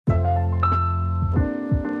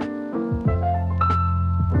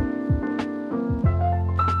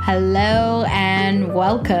Hello and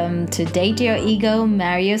welcome to Date Your Ego,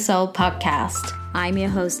 Marry Your Soul podcast. I'm your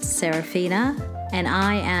host, Serafina, and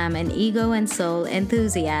I am an ego and soul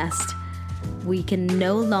enthusiast. We can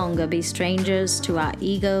no longer be strangers to our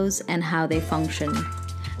egos and how they function.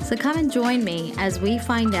 So come and join me as we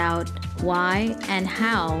find out why and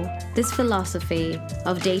how this philosophy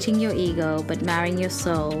of dating your ego but marrying your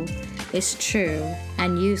soul is true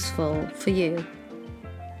and useful for you.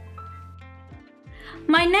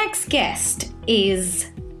 My next guest is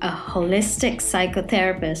a holistic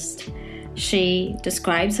psychotherapist. She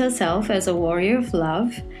describes herself as a warrior of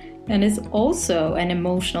love and is also an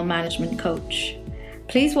emotional management coach.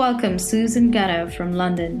 Please welcome Susan Gunner from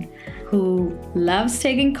London, who loves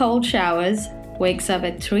taking cold showers, wakes up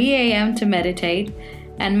at 3 a.m. to meditate,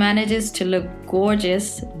 and manages to look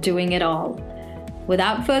gorgeous doing it all.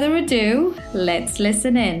 Without further ado, let's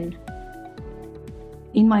listen in.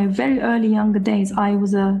 In my very early younger days, I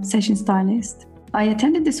was a session stylist. I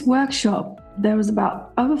attended this workshop. There was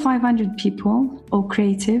about over 500 people, all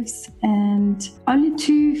creatives, and only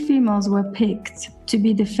 2 females were picked to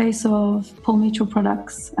be the face of Paul Mitchell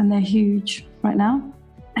products, and they're huge right now.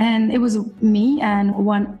 And it was me and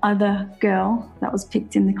one other girl that was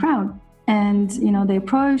picked in the crowd. And, they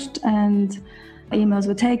approached and emails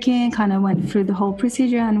were taken, kind of went through the whole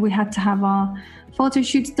procedure, and we had to have our photo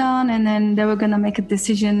shoots done, and then they were going to make a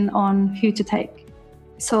decision on who to take.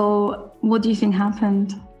 So what do you think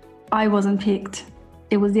happened? I wasn't picked.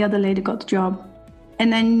 It was the other lady got the job.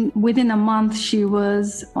 And then within a month, she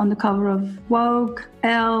was on the cover of Vogue,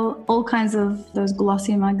 Elle, all kinds of those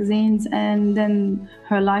glossy magazines. And then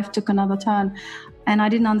her life took another turn. And I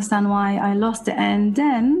didn't understand why I lost it. And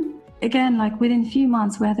then again, within a few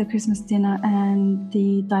months, we had a Christmas dinner, and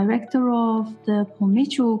the director of the Paul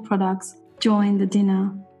Mitchell products joined the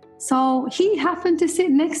dinner. So he happened to sit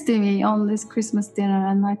next to me on this Christmas dinner,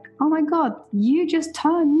 and oh my God, you just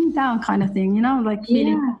turned me down kind of thing,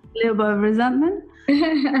 feeling a little bit of resentment.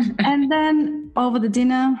 And then over the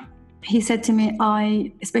dinner, he said to me,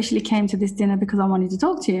 I especially came to this dinner because I wanted to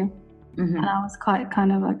talk to you. Mm-hmm. And I was quite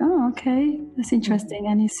kind of oh, okay, that's interesting.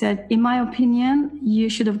 And he said, in my opinion, you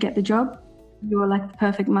should have get the job. You were the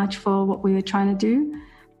perfect match for what we were trying to do.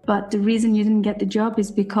 But the reason you didn't get the job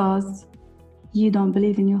is because you don't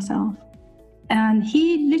believe in yourself. And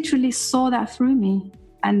he literally saw that through me.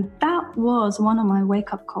 And that was one of my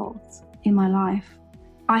wake-up calls in my life.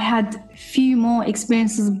 I had few more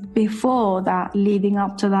experiences before that leading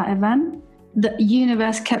up to that event. The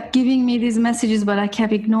universe kept giving me these messages, but I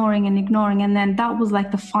kept ignoring. And then that was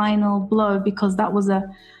the final blow, because that was a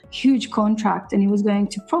huge contract, and it was going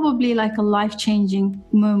to probably a life-changing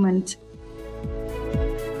moment.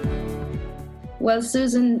 Well,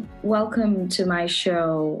 Susan, welcome to my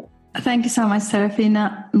show. Thank you so much,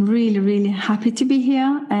 Serafina. I'm really, really happy to be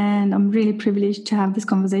here, and I'm really privileged to have this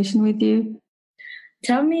conversation with you.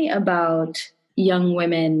 Tell me about young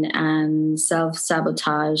women and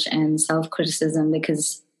self-sabotage and self-criticism,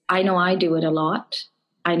 because I know I do it a lot.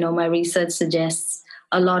 I know my research suggests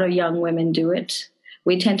a lot of young women do it.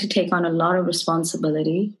 We tend to take on a lot of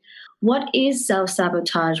responsibility. What is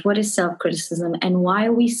self-sabotage? What is self-criticism? And why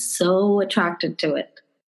are we so attracted to it?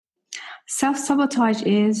 Self-sabotage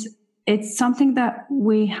it's something that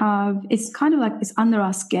we have, it's kind of it's under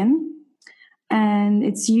our skin. And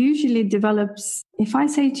it's usually develops, if I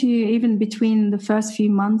say to you, even between the first few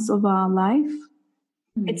months of our life,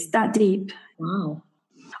 it's that deep. Wow.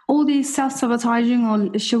 All these self-sabotaging,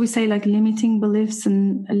 or shall we say limiting beliefs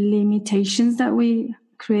and limitations that we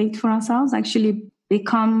create for ourselves, actually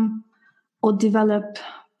become or develop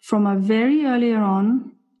from a very earlier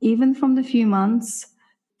on, even from the few months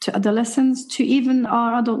to adolescence to even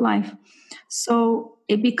our adult life. So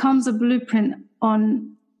it becomes a blueprint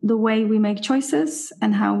on the way we make choices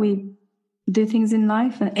and how we do things in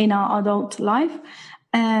life, in our adult life,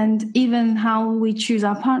 and even how we choose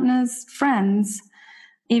our partners, friends,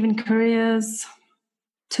 even careers.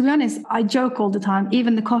 To be honest, I joke all the time,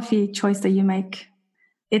 even the coffee choice that you make,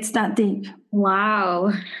 it's that deep.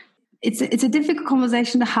 Wow. It's a difficult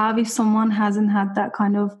conversation to have if someone hasn't had that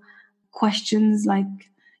kind of questions.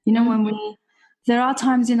 When there are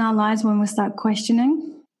times in our lives when we start questioning.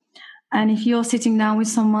 And if you're sitting down with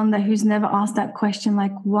someone who's never asked that question,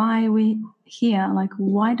 why are we here?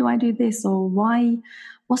 Why do I do this? Or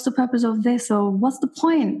what's the purpose of this? Or what's the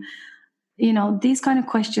point? These kind of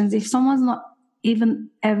questions, if someone's not even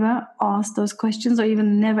ever asked those questions or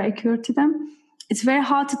even never occurred to them, it's very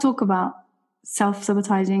hard to talk about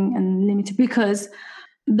self-sabotaging and limited, because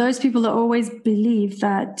those people that always believe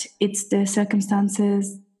that it's their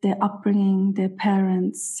circumstances, their upbringing, their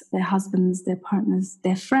parents, their husbands, their partners,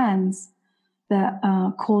 their friends that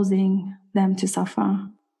are causing them to suffer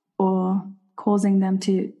or causing them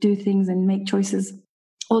to do things and make choices.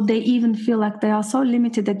 Or they even feel like they are so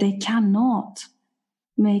limited that they cannot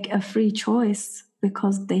make a free choice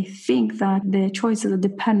because they think that their choices are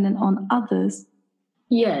dependent on others.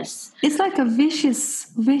 Yes. It's like a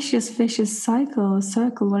vicious cycle or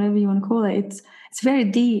circle, whatever you want to call it. It's very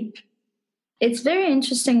deep. It's very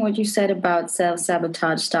interesting what you said about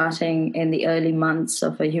self-sabotage starting in the early months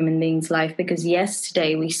of a human being's life, because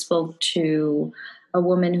yesterday we spoke to a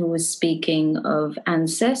woman who was speaking of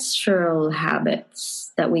ancestral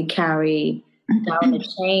habits that we carry down a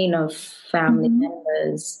chain of family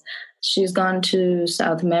members. She's gone to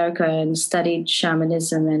South America and studied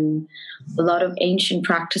shamanism and a lot of ancient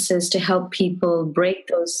practices to help people break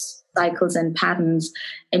those cycles and patterns.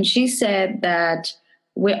 And she said that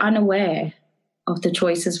we're unaware of the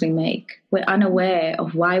choices we make. We're unaware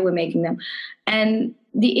of why we're making them. And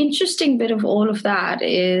the interesting bit of all of that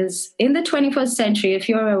is in the 21st century, if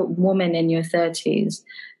you're a woman in your 30s,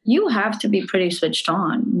 you have to be pretty switched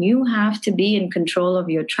on. You have to be in control of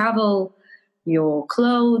your travel, your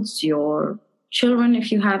clothes, your children,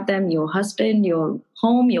 if you have them, your husband, your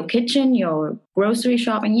home, your kitchen, your grocery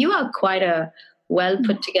shopping. You are quite a well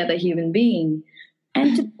put together human being.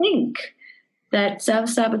 And to think that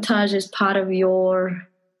self-sabotage is part of your,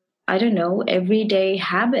 I don't know, everyday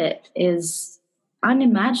habit is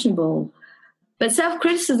unimaginable. But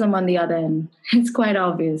self-criticism on the other end, it's quite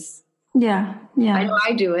obvious. Yeah. I know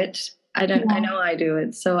I do it. I know I do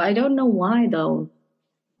it. So I don't know why though.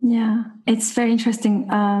 Yeah, it's very interesting.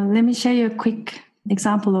 Let me share you a quick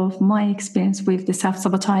example of my experience with the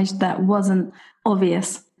self-sabotage that wasn't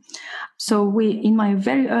obvious. So in my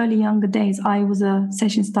very early younger days, I was a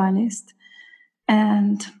session stylist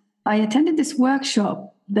and I attended this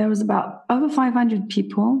workshop. There was about over 500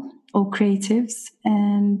 people, all creatives,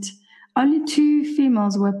 and only 2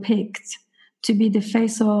 females were picked to be the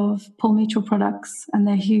face of Paul Mitchell products, and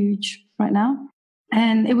they're huge right now.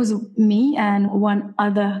 And it was me and one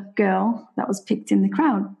other girl that was picked in the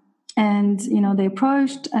crowd. And, they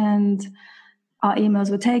approached and our emails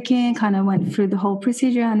were taken, kind of went through the whole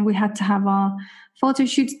procedure, and we had to have our photo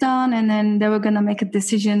shoots done, and then they were going to make a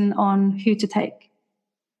decision on who to take.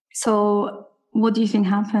 So what do you think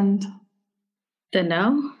happened? Don't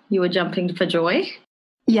know. You were jumping for joy?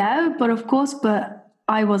 Yeah, but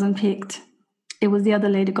I wasn't picked. It was the other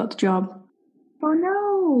lady got the job. Oh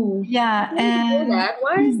no. Yeah.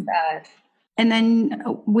 Why is that? And then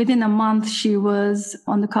within a month, she was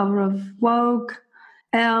on the cover of Vogue,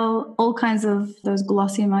 Elle, all kinds of those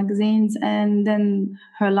glossy magazines. And then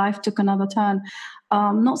her life took another turn.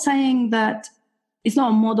 Not saying that it's not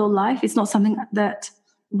a model life. It's not something that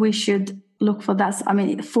we should look for.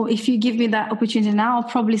 If you give me that opportunity now, I'll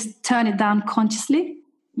probably turn it down consciously.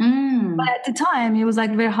 But at the time, it was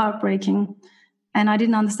like very heartbreaking. And I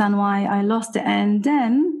didn't understand why I lost it. And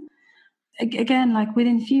then, again, like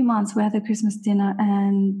within a few months, we had a Christmas dinner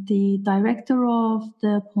and the director of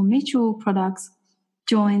the Paul Mitchell products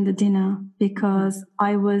joined the dinner because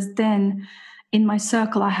I was then, in my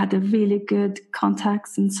circle, I had a really good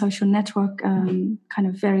contacts and social network, kind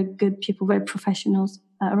of very good people, very professionals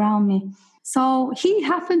around me. So he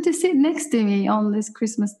happened to sit next to me on this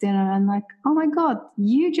Christmas dinner and like, oh my God,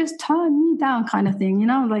 you just turned me down kind of thing,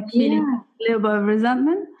 like feeling a little bit of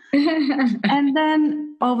resentment. And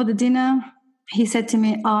then over the dinner, he said to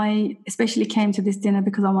me, I especially came to this dinner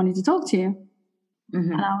because I wanted to talk to you.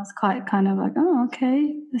 And I was quite kind of like, oh,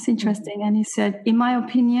 okay, that's interesting. And he said, in my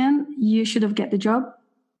opinion, you should have get the job.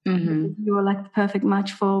 You were like the perfect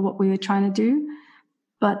match for what we were trying to do.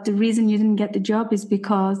 But the reason you didn't get the job is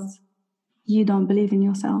because you don't believe in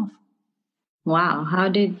yourself. Wow. How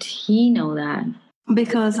did he know that?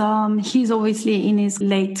 Because he's obviously in his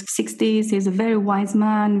late 60s. He's a very wise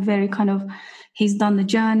man, very kind of, he's done the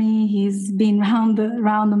journey. He's been round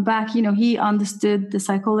and back. He understood the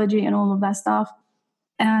psychology and all of that stuff.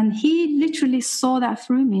 And he literally saw that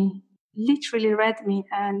through me, literally read me.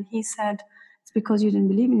 And he said, it's because you didn't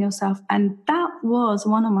believe in yourself. And that was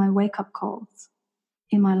one of my wake-up calls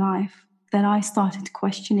in my life that I started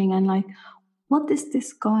questioning and like, what is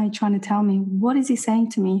this guy trying to tell me? What is he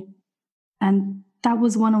saying to me? And that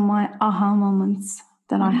was one of my aha moments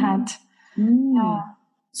that I had.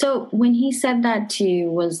 So when he said that to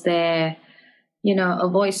you, was there, a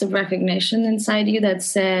voice of recognition inside you that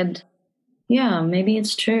said, yeah, maybe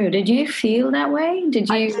it's true? Did you feel that way? Did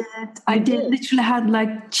you? I did. Literally had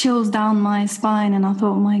like chills down my spine. And I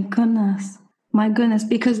thought, my goodness,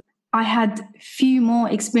 because I had few more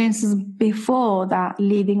experiences before that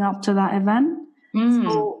leading up to that event.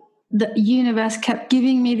 So the universe kept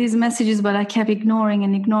giving me these messages, but I kept ignoring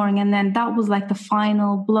and ignoring. And then that was like the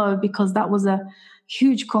final blow, because that was a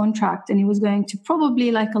huge contract and it was going to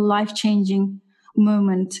probably like a life-changing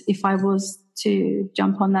moment if I was to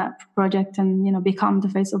jump on that project and, you know, become the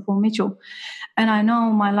face of Paul Mitchell. And I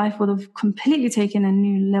know my life would have completely taken a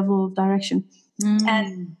new level of direction.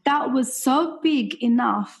 And that was so big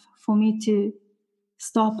enough for me to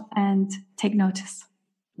stop and take notice.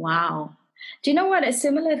 Wow. Do you know what? A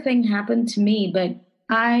similar thing happened to me, but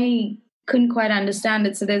I couldn't quite understand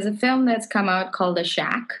it. So there's a film that's come out called The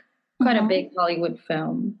Shack, quite a big Hollywood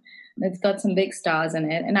film. It's got some big stars in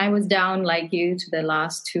it. And I was down like you to the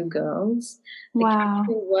last two girls. The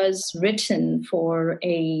character was written for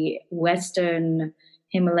a Western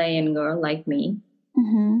Himalayan girl like me.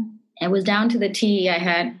 It was down to the T. I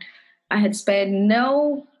had spared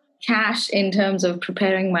no cash in terms of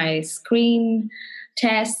preparing my screen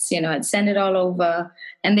tests. You know, I'd send it all over.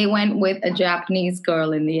 And they went with a Japanese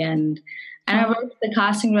girl in the end. And I wrote to the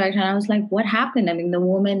casting director and I was like, what happened? I mean, the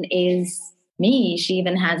woman is me. She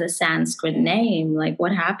even has a Sanskrit name. Like,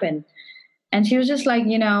 what happened? And she was just like,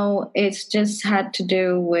 you know, it's just had to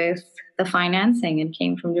do with the financing. It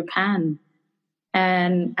came from Japan.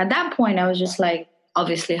 And at that point, I was just like,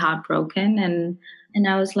 obviously heartbroken. And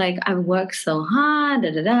I was like, I've worked so hard,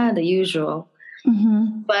 the usual.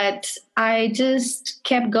 But I just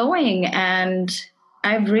kept going. And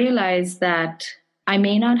I've realized that I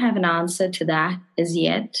may not have an answer to that as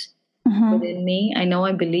yet within me. I know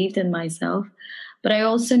I believed in myself, but I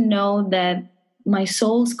also know that my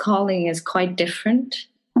soul's calling is quite different.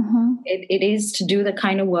 It is to do the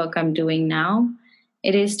kind of work I'm doing now.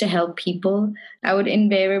 It is to help people. I would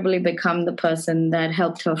invariably become the person that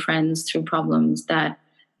helped her friends through problems, that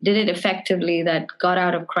did it effectively, that got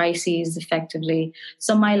out of crises effectively.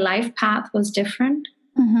 So my life path was different.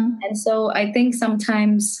 And so I think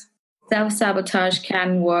sometimes self-sabotage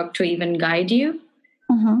can work to even guide you,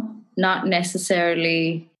 not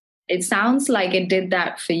necessarily. It sounds like it did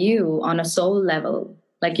that for you on a soul level,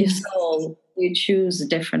 like your soul, you choose a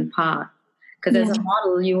different path. Because as a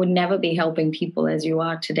model, you would never be helping people as you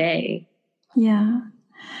are today. Yeah.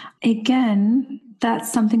 Again,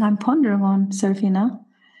 that's something I'm pondering on, Serafina.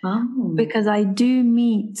 Because I do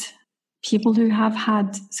meet people who have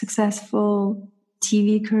had successful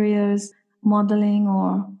TV careers, modeling,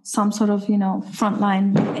 or some sort of, you know,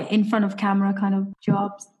 frontline, in front of camera kind of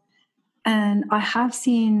jobs. And I have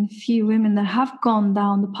seen few women that have gone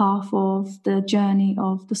down the path of the journey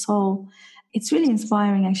of the soul. It's really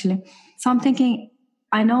inspiring, actually. So I'm thinking,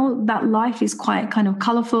 I know that life is quite kind of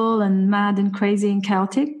colorful and mad and crazy and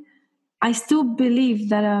chaotic. I still believe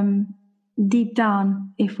that deep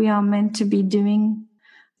down, if we are meant to be doing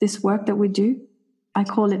this work that we do, I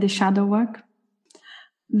call it the shadow work,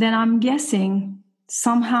 then I'm guessing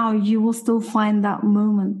somehow you will still find that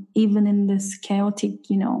moment, even in this chaotic,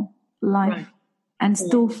 you know, life, and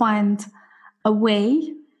still find a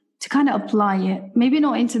way to kind of apply it. Maybe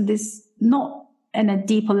not into this, not in a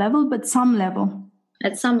deeper level, but some level.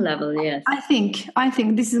 At some level, yes. I think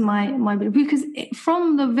this is my because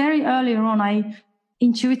from the very earlier on, I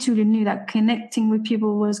intuitively knew that connecting with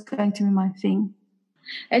people was going to be my thing.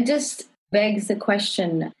 It just begs the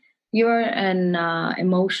question. You're an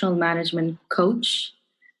emotional management coach.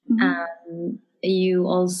 You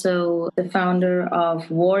also the founder of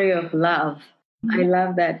Warrior of Love. I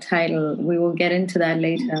love that title. We will get into that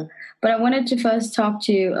later. But I wanted to first talk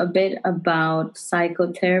to you a bit about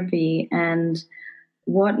psychotherapy and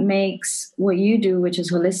what makes what you do, which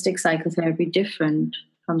is holistic psychotherapy, different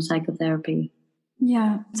from psychotherapy.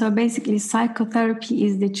 Yeah. So basically, psychotherapy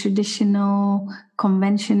is the traditional,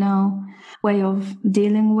 conventional way of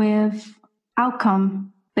dealing with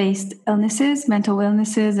outcome-based illnesses, mental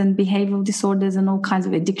illnesses, and behavioral disorders, and all kinds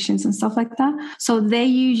of addictions and stuff like that. So they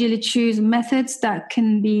usually choose methods that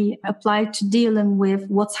can be applied to dealing with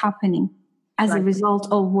what's happening as a result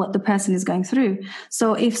of what the person is going through.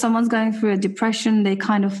 So if someone's going through a depression, they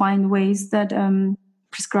kind of find ways that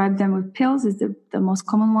prescribe them with pills is the most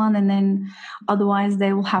common one. And then otherwise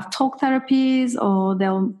they will have talk therapies, or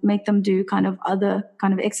they'll make them do kind of other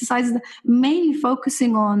kind of exercises, mainly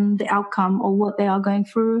focusing on the outcome or what they are going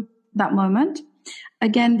through that moment.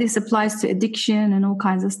 Again, this applies to addiction and all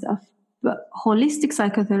kinds of stuff. But holistic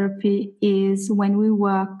psychotherapy is when we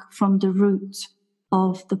work from the root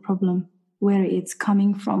of the problem, where it's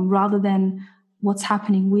coming from, rather than what's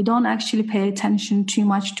happening. We don't actually pay attention too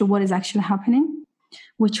much to what is actually happening.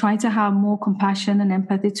 We try to have more compassion and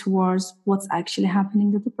empathy towards what's actually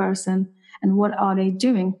happening to the person and what are they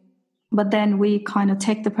doing. But then we kind of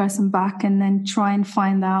take the person back and then try and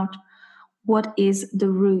find out what is the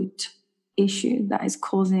root issue that is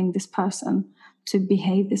causing this person to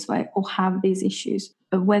behave this way or have these issues,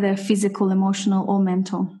 whether physical, emotional, or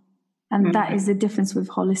mental. And that is the difference with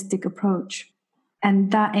holistic approach.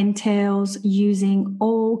 And that entails using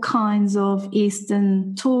all kinds of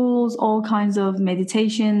Eastern tools, all kinds of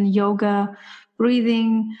meditation, yoga,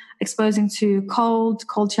 breathing, exposing to cold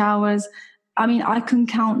showers. I mean, I can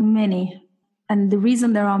count many. And the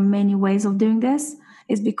reason there are many ways of doing this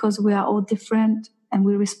is because we are all different and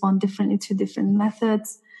we respond differently to different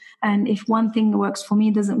methods. And if one thing works for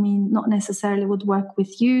me doesn't mean not necessarily would work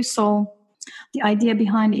with you. So the idea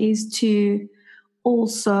behind it is to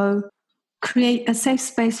also create a safe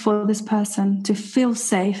space for this person to feel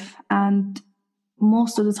safe. And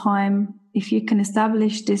most of the time, if you can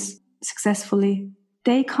establish this successfully,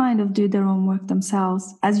 they kind of do their own work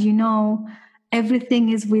themselves. As you know, everything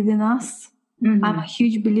is within us. Mm-hmm. I'm a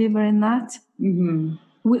huge believer in that. Mm-hmm.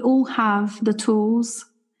 We all have the tools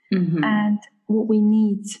and what we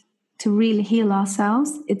need to really heal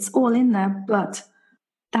ourselves. It's all in there. But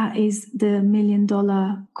that is the $1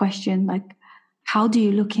 million question. Like, how do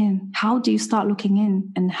you look in? How do you start looking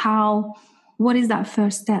in? And what is that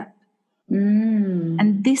first step?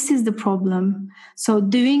 And this is the problem. So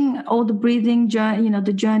doing all the breathing,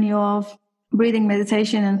 the journey of breathing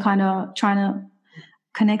meditation and kind of trying to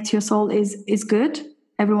connect to your soul is good.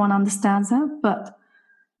 Everyone understands that. But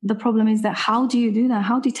the problem is that how do you do that?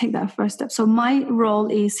 How do you take that first step? So my role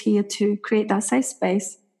is here to create that safe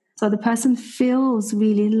space. So the person feels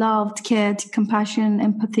really loved, cared, compassion,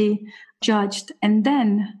 empathy, judged, and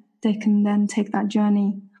then they can then take that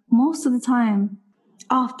journey. Most of the time,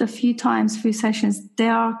 after a few sessions, they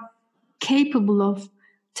are capable of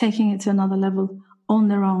taking it to another level on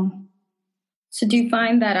their own. So do you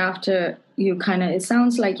find that after it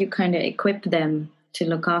sounds like you kind of equip them to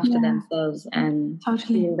look after themselves and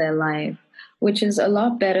feel their life, which is a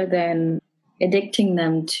lot better than addicting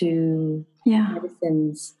them to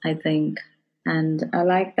medicines, I think. And I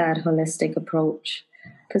like that holistic approach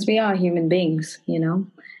because we are human beings,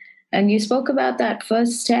 And you spoke about that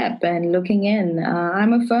first step and looking in.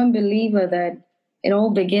 I'm a firm believer that it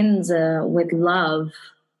all begins with love.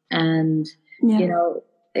 And,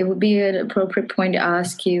 it would be an appropriate point to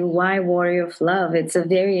ask you, why Warrior of Love? It's a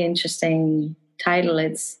very interesting title.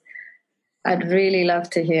 I'd really love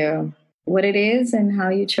to hear what it is and how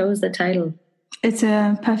you chose the title. It's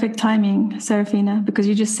a perfect timing, Serafina, because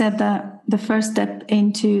you just said that the first step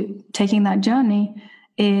into taking that journey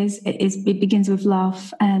it begins with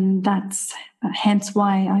love, and that's hence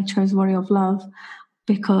why I chose Warrior of Love,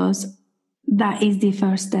 because that is the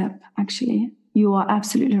first step. Actually, you are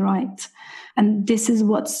absolutely right, and this is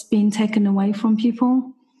what's been taken away from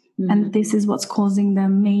people, and this is what's causing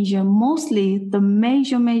them mostly the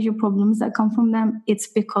major problems that come from them. It's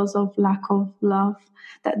because of lack of love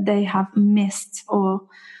that they have missed, or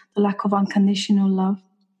the lack of unconditional love,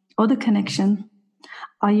 or the connection.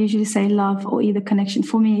 I usually say love or either connection.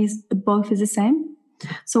 For me, both is the same.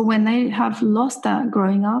 So when they have lost that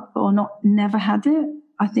growing up or never had it,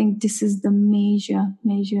 I think this is the major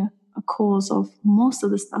cause of most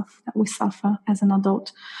of the stuff that we suffer as an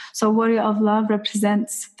adult. So Warrior of Love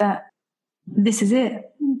represents that this is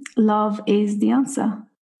it. Love is the answer.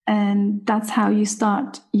 And that's how you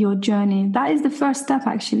start your journey. That is the first step,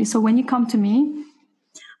 actually. So when you come to me,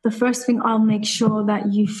 the first thing I'll make sure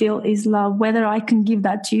that you feel is love, whether I can give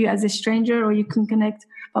that to you as a stranger or you can connect.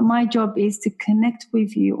 But my job is to connect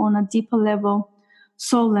with you on a deeper level,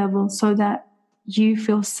 soul level, so that you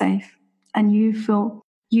feel safe and you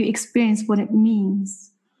experience what it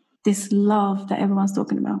means, this love that everyone's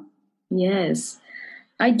talking about. Yes.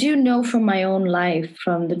 I do know from my own life,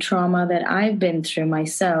 from the trauma that I've been through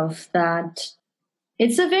myself, that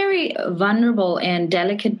it's a very vulnerable and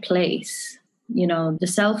delicate place. The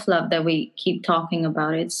self-love that we keep talking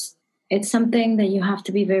about, it's something that you have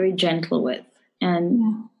to be very gentle with.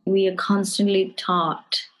 And we are constantly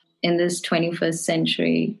taught in this 21st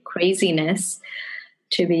century craziness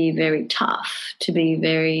to be very tough, to be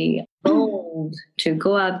very bold, to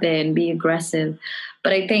go out there and be aggressive.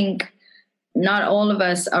 But I think not all of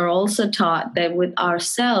us are also taught that with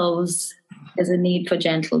ourselves, there's a need for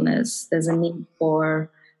gentleness. There's a need for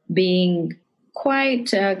being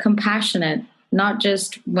quite compassionate, not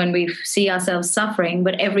just when we see ourselves suffering,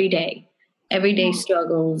 but every day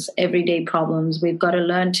struggles, everyday problems. We've got to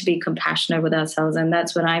learn to be compassionate with ourselves. And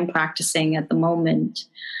that's what I'm practicing at the moment.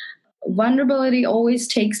 Vulnerability always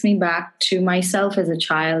takes me back to myself as a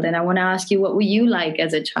child. And I want to ask you, what were you like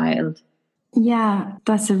as a child? Yeah,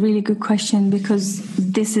 that's a really good question, because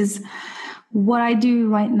this is what I do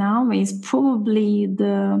right now is probably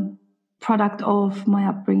the product of my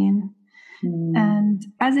upbringing. And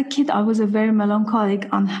as a kid, I was a very melancholic,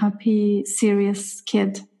 unhappy, serious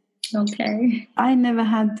kid. Okay. I never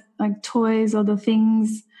had like toys or the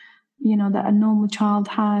things, that a normal child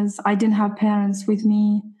has. I didn't have parents with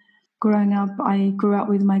me. Growing up, I grew up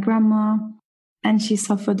with my grandma, and she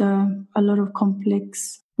suffered a lot of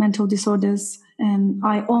complex mental disorders. And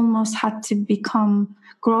I almost had to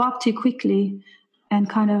grow up too quickly and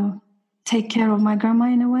kind of take care of my grandma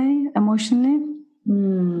in a way, emotionally.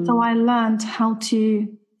 So I learned how to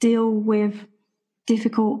deal with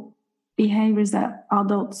difficult behaviors that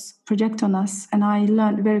adults project on us. And I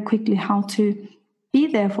learned very quickly how to be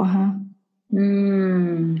there for her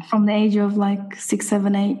from the age of like 6,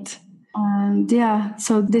 7, 8. And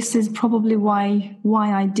so this is probably why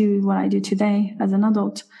I do what I do today as an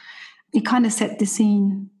adult. It kind of set the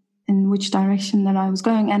scene in which direction that I was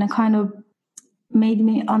going, and it kind of made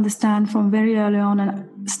me understand from very early on,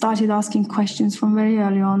 and started asking questions from very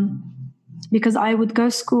early on, because I would go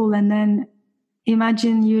to school, and then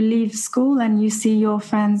imagine you leave school and you see your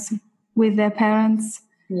friends with their parents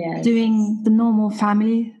doing the normal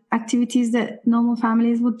family activities that normal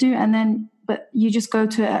families would do, but you just go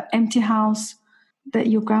to an empty house that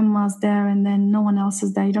your grandma's there and then no one else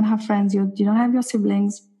is there. You don't have friends, you don't have your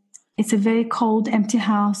siblings. It's a very cold, empty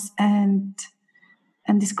house, and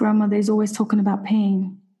this grandmother is always talking about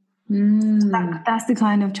pain. That's the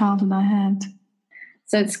kind of childhood I had.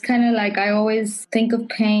 So it's kind of like, I always think of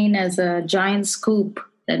pain as a giant scoop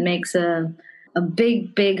that makes a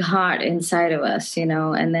big, big heart inside of us,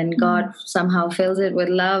 and then God somehow fills it with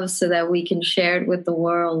love so that we can share it with the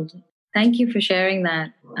world. Thank you for sharing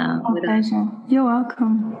that with us. You're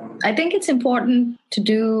welcome. I think it's important to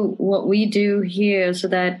do what we do here so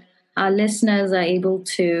that our listeners are able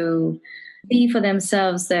to see for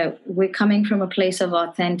themselves that we're coming from a place of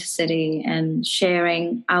authenticity, and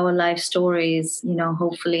sharing our life stories,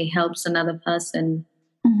 hopefully helps another person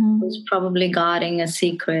who's probably guarding a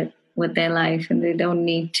secret with their life, and they don't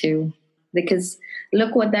need to. Because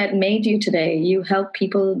look what that made you today. You help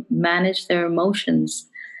people manage their emotions.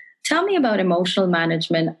 Tell me about emotional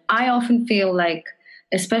management. I often feel like,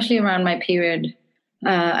 especially around my period,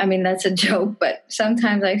 that's a joke, but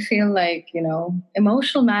sometimes I feel like,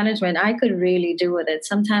 emotional management, I could really do with it.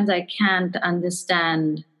 Sometimes I can't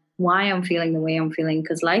understand why I'm feeling the way I'm feeling,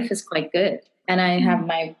 because life is quite good. And I have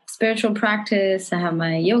my spiritual practice, I have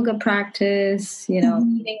my yoga practice,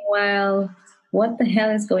 eating well. What the hell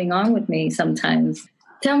is going on with me sometimes?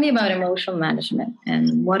 Tell me about emotional management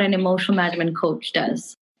and what an emotional management coach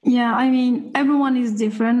does. Yeah, everyone is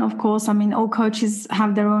different, of course. All coaches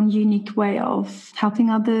have their own unique way of helping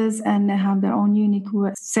others, and they have their own unique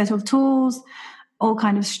set of tools, all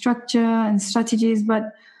kind of structure and strategies.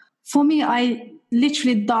 But for me, I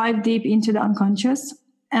literally dive deep into the unconscious.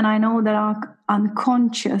 And I know that our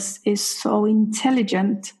unconscious is so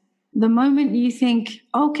intelligent. The moment you think,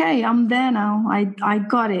 okay, I'm there now, I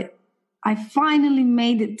got it. I finally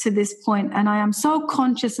made it to this point, and I am so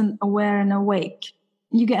conscious and aware and awake.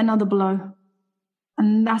 You get another blow.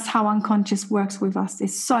 And that's how unconscious works with us.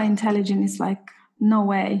 It's so intelligent. It's like, no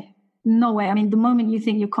way. The moment you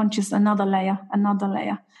think you're conscious, another layer.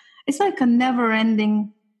 It's like a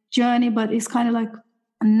never-ending journey, but it's kind of like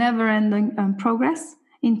a never-ending progress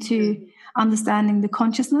into understanding the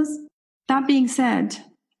consciousness. That being said,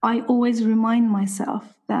 I always remind myself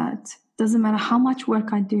that doesn't matter how much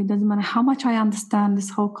work I do, doesn't matter how much I understand this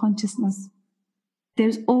whole consciousness,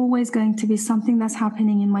 there's always going to be something that's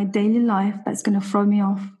happening in my daily life that's going to throw me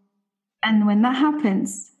off. And when that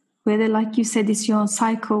happens, whether, like you said, it's your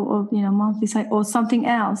cycle or, monthly cycle or something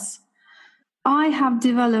else, I have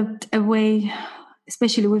developed a way,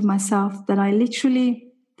 especially with myself, that I literally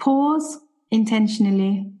pause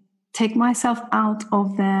intentionally, take myself out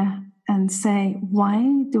of there and say,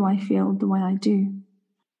 why do I feel the way I do?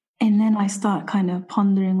 And then I start kind of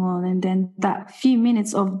pondering on, and then that few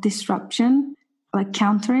minutes of disruption, like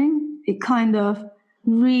countering, it kind of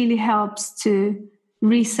really helps to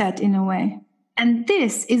reset in a way. And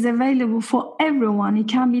this is available for everyone. It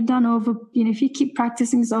can be done over, if you keep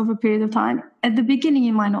practicing this over a period of time. At the beginning,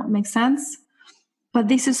 it might not make sense, but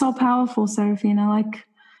this is so powerful, Serafina. Like,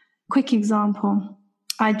 quick example.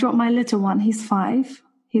 I dropped my little one. He's 5.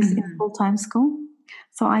 He's in full-time school.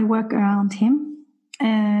 So I work around him.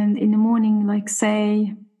 And in the morning,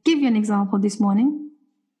 give you an example this morning.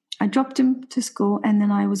 I dropped him to school, and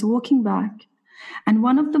then I was walking back, and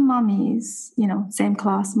one of the mummies, same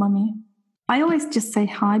class mummy, I always just say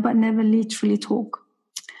hi, but never literally talk.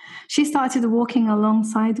 She started walking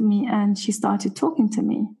alongside me, and she started talking to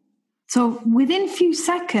me. So within a few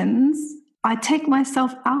seconds, I take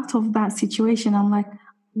myself out of that situation. I'm like,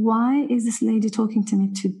 why is this lady talking to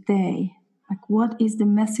me today? Like, what is the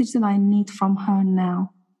message that I need from her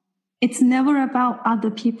now? It's never about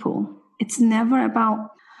other people. It's never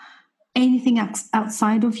about anything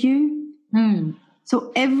outside of you.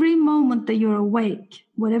 So every moment that you're awake,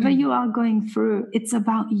 whatever you are going through, it's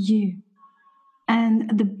about you.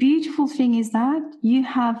 And the beautiful thing is that you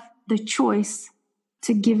have the choice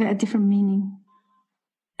to give it a different meaning.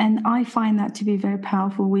 And I find that to be very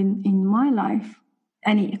powerful in my life.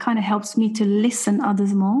 And it kind of helps me to listen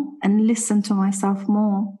others more and listen to myself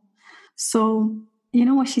more. So, you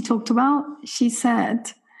know what she talked about? She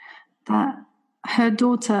said that her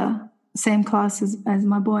daughter, same class as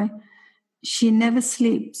my boy, she never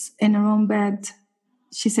sleeps in her own bed.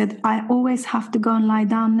 She said, I always have to go and lie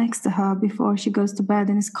down next to her before she goes to bed,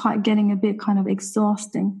 and it's getting a bit kind of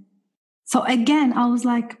exhausting. So again, I was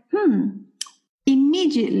like,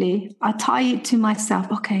 Immediately, I tie it to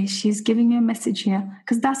myself. Okay, she's giving me a message here,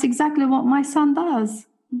 because that's exactly what my son does.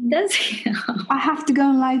 Does he? I have to go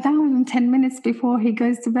and lie down with him 10 minutes before he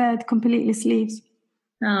goes to bed, completely sleeps.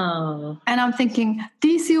 Oh. And I'm thinking, do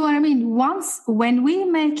you see what I mean? When we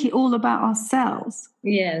make it all about ourselves,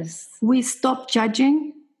 yes, we stop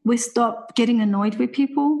judging, we stop getting annoyed with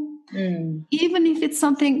people. Even if it's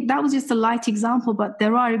something that was just a light example, but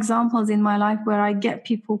there are examples in my life where I get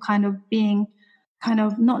people kind of being kind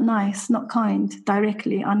of not nice, not kind,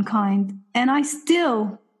 directly unkind. And I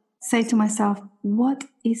still say to myself, what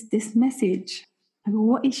is this message?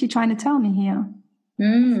 What is she trying to tell me here?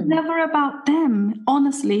 It's never about them.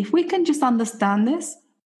 Honestly, if we can just understand this,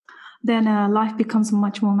 then life becomes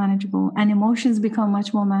much more manageable and emotions become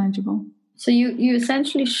much more manageable. So you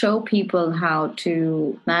essentially show people how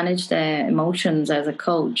to manage their emotions as a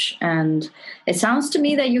coach. And it sounds to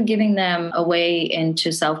me that you're giving them a way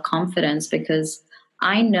into self-confidence, because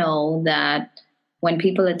I know that when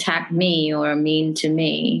people attack me or are mean to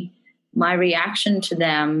me, my reaction to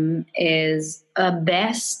them is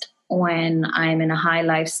best when I'm in a high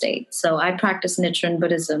life state. So I practice Nichiren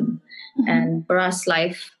Buddhism. And for us,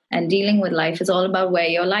 life and dealing with life is all about where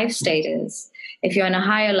your life state is. If you're in a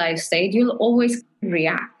higher life state, you'll always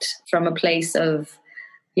react from a place of,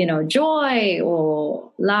 joy or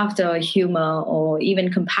laughter or humor or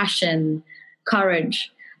even compassion,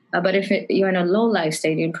 courage. But if you're in a low life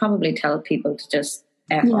state, you'd probably tell people to just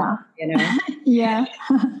F off, Yeah.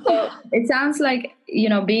 So it sounds like,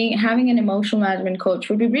 having an emotional management coach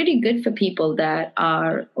would be really good for people that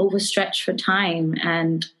are overstretched for time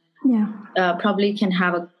and probably can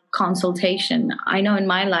have a consultation. I know in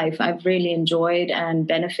my life, I've really enjoyed and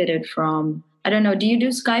benefited from, I don't know, do you do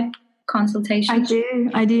Skype consultations?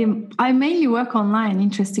 I do. I mainly work online,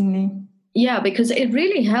 interestingly. Yeah, because it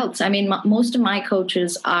really helps. I mean, most of my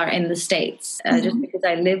coaches are in the States, just because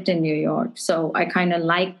I lived in New York. So I kind of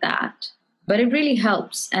like that. But it really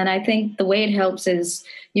helps. And I think the way it helps is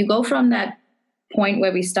you go from that point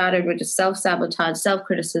where we started, with just self-sabotage,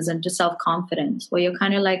 self-criticism, to self-confidence, where you're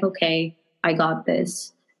kind of like, okay, I got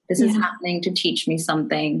this. This is happening to teach me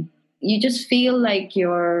something. You just feel like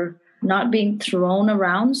you're not being thrown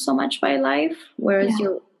around so much by life, whereas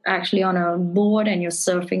you're actually on a board and you're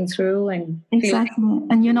surfing through and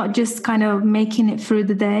and you're not just kind of making it through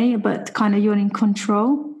the day, but kind of you're in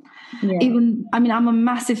control. I'm a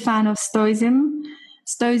massive fan of Stoicism.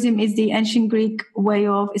 Stoicism is the ancient Greek way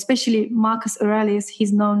of, especially Marcus Aurelius,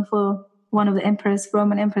 he's known for one of the emperors,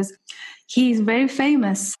 Roman emperors. He is very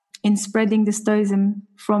famous in spreading the Stoicism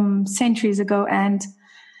from centuries ago. And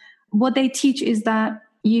what they teach is that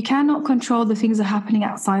you cannot control the things that are happening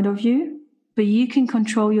outside of you, but you can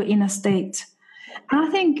control your inner state. And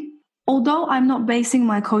I think, although I'm not basing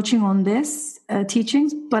my coaching on this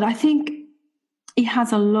teachings, but I think it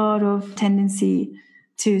has a lot of tendency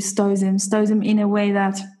to Stoicism in a way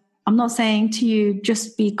that I'm not saying to you,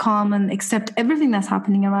 just be calm and accept everything that's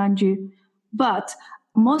happening around you. But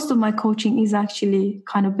most of my coaching is actually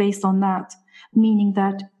kind of based on that, meaning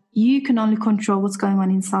that you can only control what's going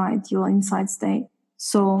on inside, your inside state.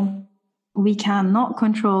 So we cannot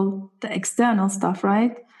control the external stuff,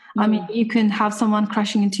 right? I mean, you can have someone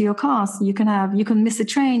crashing into your cars. You can miss a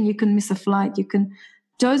train, you can miss a flight,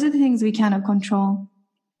 those are the things we cannot control.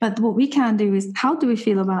 But what we can do is, how do we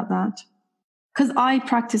feel about that? Because I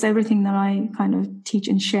practice everything that I kind of teach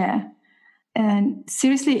and share. And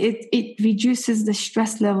seriously, it reduces the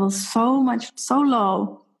stress levels so much, so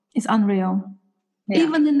low. It's unreal. Yeah.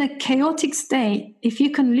 Even in the chaotic state, if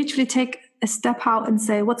you can literally take a step out and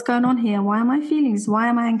say, what's going on here? Why am I feeling this? Why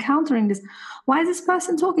am I encountering this? Why is this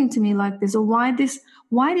person talking to me like this? Or why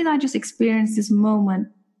did I just experience this moment?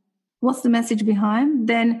 What's the message behind?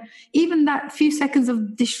 Then even that few seconds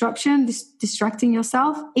of disruption, distracting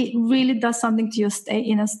yourself, it really does something to your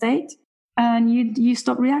inner state. and you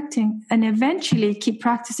stop reacting, and eventually keep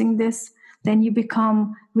practicing this, then you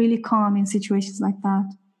become really calm in situations like that,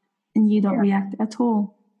 and you don't react at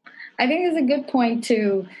all. I think it's a good point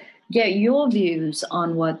to get your views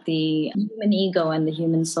on what the human ego and the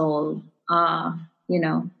human soul are.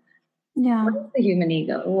 Yeah. What is the human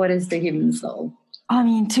ego? What is the human soul? I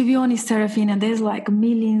mean, to be honest, Serafina, there's like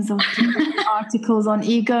millions of articles on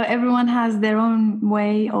ego. Everyone has their own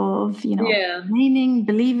way of, meaning,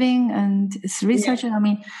 believing, and researching. Yeah. I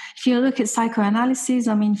mean, if you look at psychoanalysis,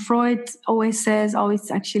 I mean, Freud always says,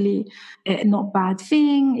 it's actually not a bad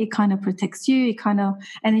thing. It kind of protects you.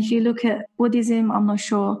 And if you look at Buddhism, I'm not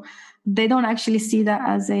sure. They don't actually see that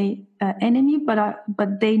as a enemy,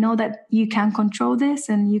 but they know that you can control this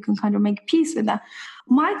and you can kind of make peace with that.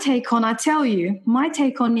 My take on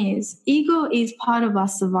is ego is part of our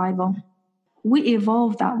survival. We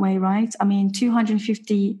evolved that way, right? I mean,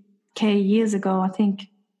 250k years ago, I think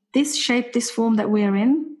this form that we're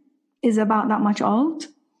in is about that much old.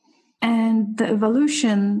 And the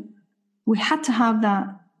evolution, we had to have that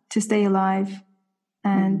to stay alive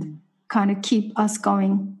and kind of keep us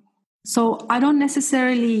going. So I don't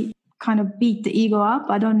necessarily kind of beat the ego up.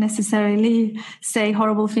 I don't necessarily say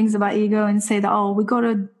horrible things about ego and say that, we got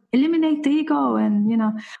to eliminate the ego. And,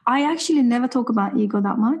 I actually never talk about ego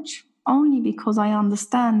that much, only because I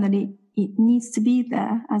understand that it needs to be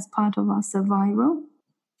there as part of our survival.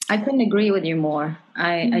 I couldn't agree with you more.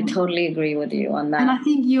 I totally agree with you on that. And I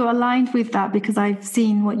think you're aligned with that because I've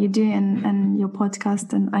seen what you do and your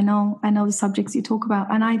podcast, and I know the subjects you talk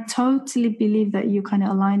about. And I totally believe that you kind of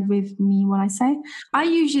aligned with me what I say. I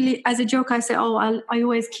usually, as a joke, I say, I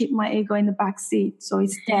always keep my ego in the back seat. So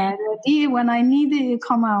it's there ready. When I need it, it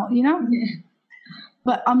come out, Yeah.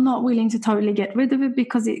 But I'm not willing to totally get rid of it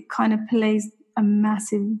because it kind of plays a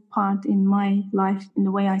massive part in my life, in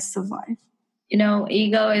the way I survive.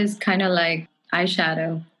 Ego is kind of like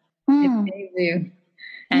eyeshadow. It saves you.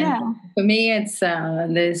 And for me, it's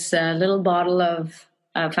this little bottle of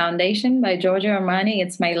foundation by Giorgio Armani.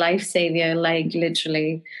 It's my life savior, like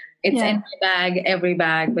literally. It's in my bag, every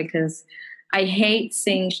bag, because I hate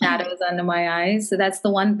seeing shadows under my eyes. So that's the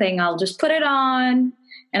one thing. I'll just put it on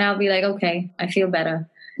and I'll be like, okay, I feel better.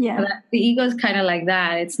 Yeah. The ego is kind of like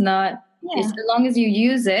that. It's not, it's, as long as you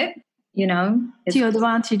use it, to your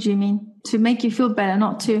advantage, you mean, to make you feel better,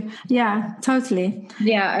 not to, totally.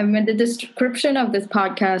 Yeah, I mean, the description of this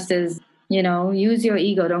podcast is, use your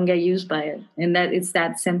ego, don't get used by it. And that it's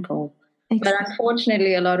that simple. Exactly. But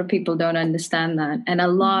unfortunately, a lot of people don't understand that. And a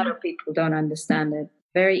lot of people don't understand it.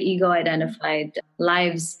 Very ego-identified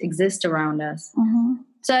lives exist around us. Mm-hmm.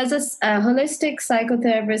 So as a holistic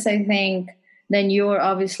psychotherapist, I think, then you're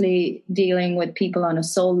obviously dealing with people on a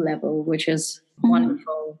soul level, which is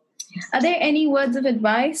wonderful. Are there any words of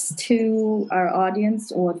advice to our audience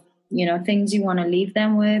or, things you want to leave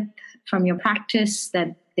them with from your practice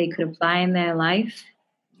that they could apply in their life?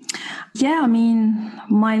 Yeah, I mean,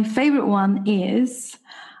 my favorite one is,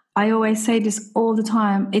 I always say this all the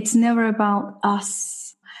time, it's never about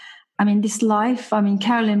us. I mean, this life,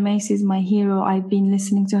 Carolyn Macy is my hero. I've been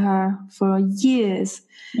listening to her for years.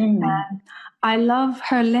 And I love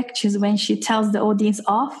her lectures when she tells the audience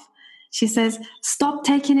off. She says, stop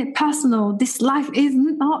taking it personal. This life is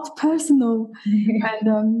not personal.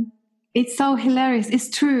 And it's so hilarious. It's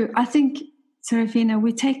true. I think, Serafina,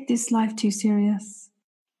 we take this life too serious.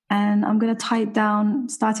 And I'm going to tie it down,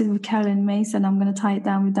 started with Carolyn Mace, and I'm going to tie it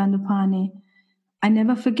down with Dandapani. I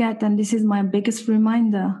never forget, and this is my biggest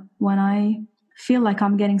reminder, when I feel like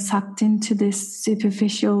I'm getting sucked into this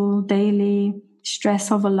superficial daily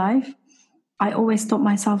stress of a life, I always stop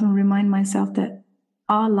myself and remind myself that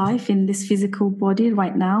our life in this physical body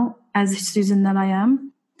right now, as Susan that I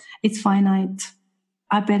am, it's finite.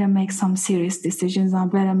 I better make some serious decisions. I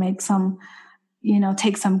better make some,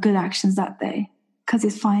 take some good actions that day because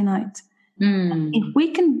it's finite. If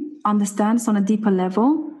we can understand this on a deeper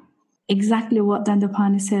level, exactly what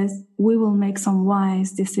Dandapani says, we will make some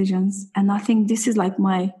wise decisions. And I think this is like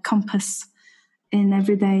my compass in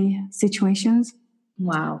everyday situations.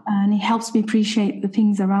 Wow. And it helps me appreciate the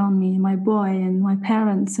things around me, my boy and my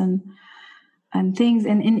parents and things.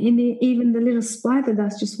 And even the little spider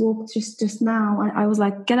that's just walked just now, I was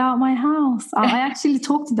like, get out of my house. I actually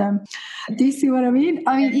talked to them. Do you see what I mean?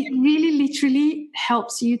 I mean, it really literally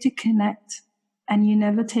helps you to connect and you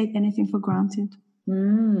never take anything for granted.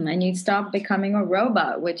 And you stop becoming a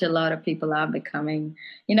robot, which a lot of people are becoming.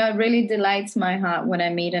 It really delights my heart when I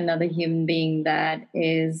meet another human being that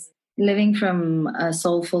is living from a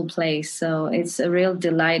soulful place. So it's a real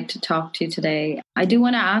delight to talk to you today. I do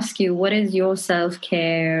want to ask you, what is your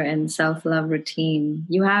self-care and self-love routine?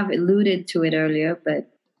 You have alluded to it earlier, but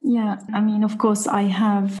Yeah, I mean, of course, I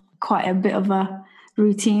have quite a bit of a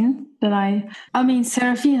routine that I mean,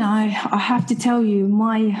 Seraphine, I have to tell you,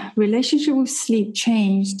 my relationship with sleep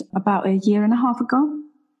changed about a year and a half ago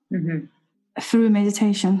through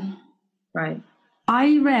meditation. Right.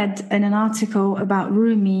 I read in an article about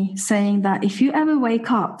Rumi saying that if you ever wake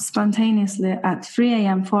up spontaneously at 3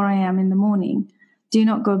 a.m., 4 a.m. in the morning, do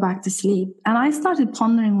not go back to sleep. And I started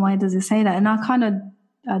pondering, why does it say that? And I kind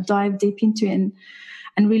of dived deep into it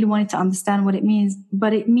and really wanted to understand what it means.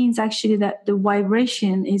 But it means actually that the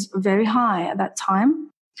vibration is very high at that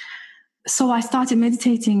time. So I started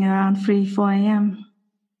meditating around 3, 4 a.m.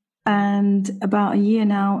 and about a year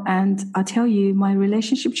now. And I tell you, my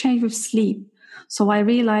relationship changed with sleep. So I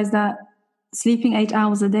realized that sleeping 8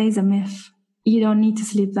 hours a day is a myth. You don't need to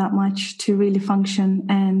sleep that much to really function.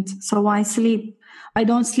 And so I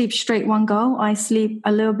don't sleep straight one go. I sleep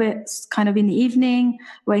a little bit kind of in the evening,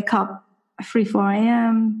 wake up 3, 4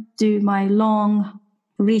 a.m., do my long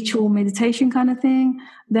ritual meditation kind of thing.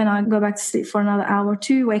 Then I go back to sleep for another hour or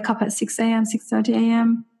two, wake up at 6 a.m., 6:30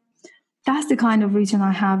 a.m. That's the kind of routine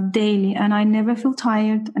I have daily. And I never feel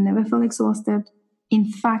tired. I never feel exhausted. In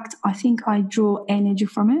fact, I think I draw energy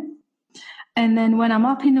from it. And then when I'm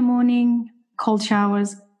up in the morning, cold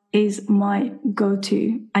showers is my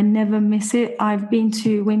go-to. I never miss it. I've been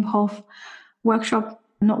to Wim Hof workshop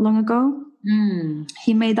not long ago.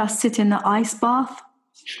 He made us sit in the ice bath.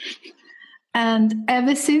 And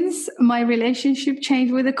ever since, my relationship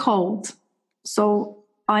changed with the cold. So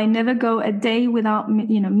I never go a day without,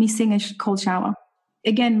 missing a cold shower.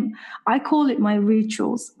 Again, I call it my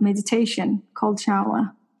rituals: meditation, cold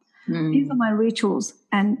shower. These are my rituals.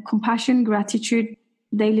 And compassion, gratitude,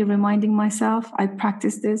 daily reminding myself, I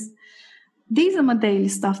practice this. These are my daily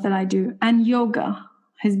stuff that I do. And yoga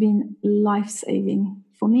has been life-saving.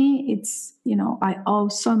 For me, it's, I owe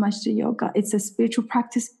so much to yoga. It's a spiritual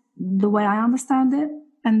practice, the way I understand it.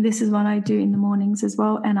 And this is what I do in the mornings as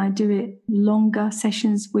well. And I do it longer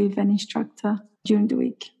sessions with an instructor during the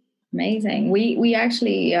week. Amazing. We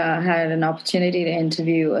actually had an opportunity to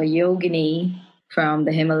interview a yogini from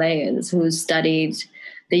the Himalayas who studied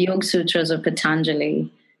the Yoga Sutras of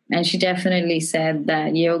Patanjali. And she definitely said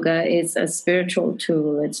that yoga is a spiritual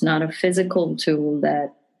tool. It's not a physical tool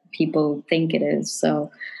that people think it is.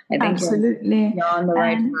 So I think absolutely, you're on the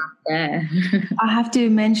right path there. I have to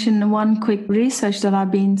mention one quick research that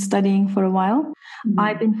I've been studying for a while.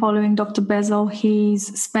 I've been following Dr. Bezel.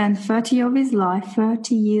 He's spent 30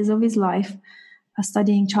 years of his life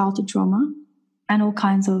studying childhood trauma and all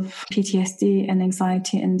kinds of PTSD and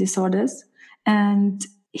anxiety and disorders. And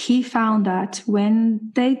he found that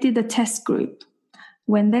when they did a test group,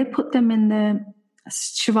 when they put them in the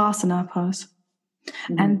Shavasana pose,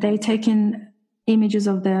 and they taken images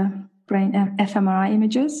of their brain, fMRI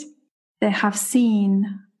images, they have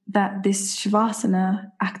seen that this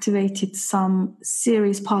Shavasana activated some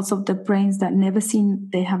serious parts of the brains that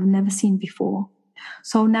they have never seen before.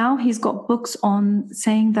 So now he's got books on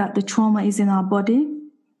saying that the trauma is in our body,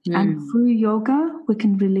 and through yoga we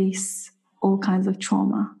can release all kinds of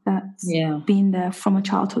trauma that's been there from a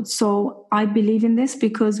childhood. So I believe in this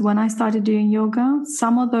because when I started doing yoga,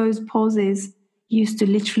 some of those poses used to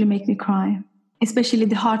literally make me cry, especially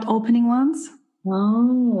the heart-opening ones.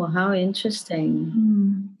 Oh, how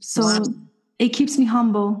interesting. So it keeps me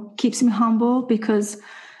humble because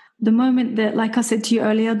the moment that, like I said to you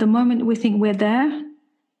earlier, the moment we think we're there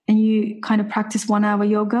and you kind of practice 1 hour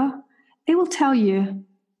yoga, it will tell you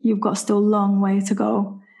you've got still a long way to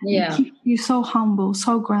go. Yeah. It keeps you so humble,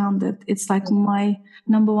 so grounded. It's like my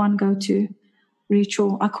number one go-to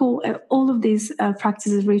ritual. I call all of these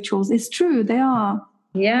practices rituals. It's true, they are.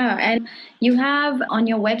 Yeah, and you have on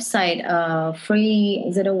your website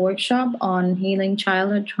is it a workshop on healing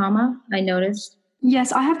childhood trauma, I noticed?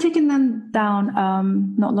 Yes, I have taken them down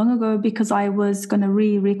not long ago because I was going to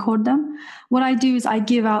re-record them. What I do is I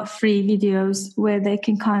give out free videos where they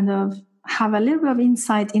can kind of have a little bit of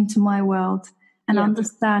insight into my world and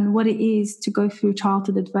understand what it is to go through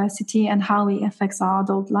childhood adversity and how it affects our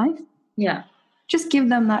adult life. Yeah. Just give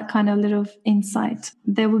them that kind of little insight.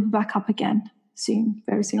 They will be back up again soon,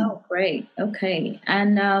 very soon. Oh, great. Okay.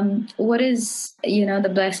 And what is,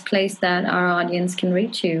 the best place that our audience can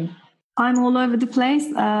reach you? I'm all over the place.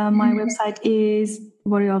 My website is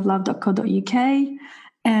warrioroflove.co.uk,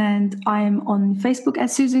 and I'm on Facebook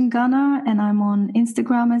as Susan Gunnar, and I'm on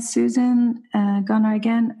Instagram as Susan Gunnar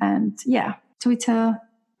again, and Twitter,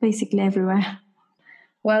 basically everywhere.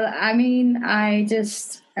 Well, I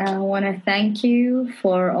just want to thank you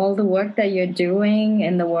for all the work that you're doing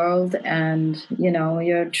in the world, and,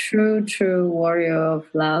 you're a true, true warrior of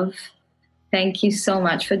love. Thank you so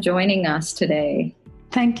much for joining us today.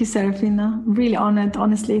 Thank you, Serafina. Really honored,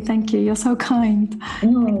 honestly. Thank you. You're so kind.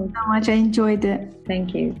 Thank you so much. I enjoyed it.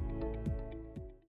 Thank you.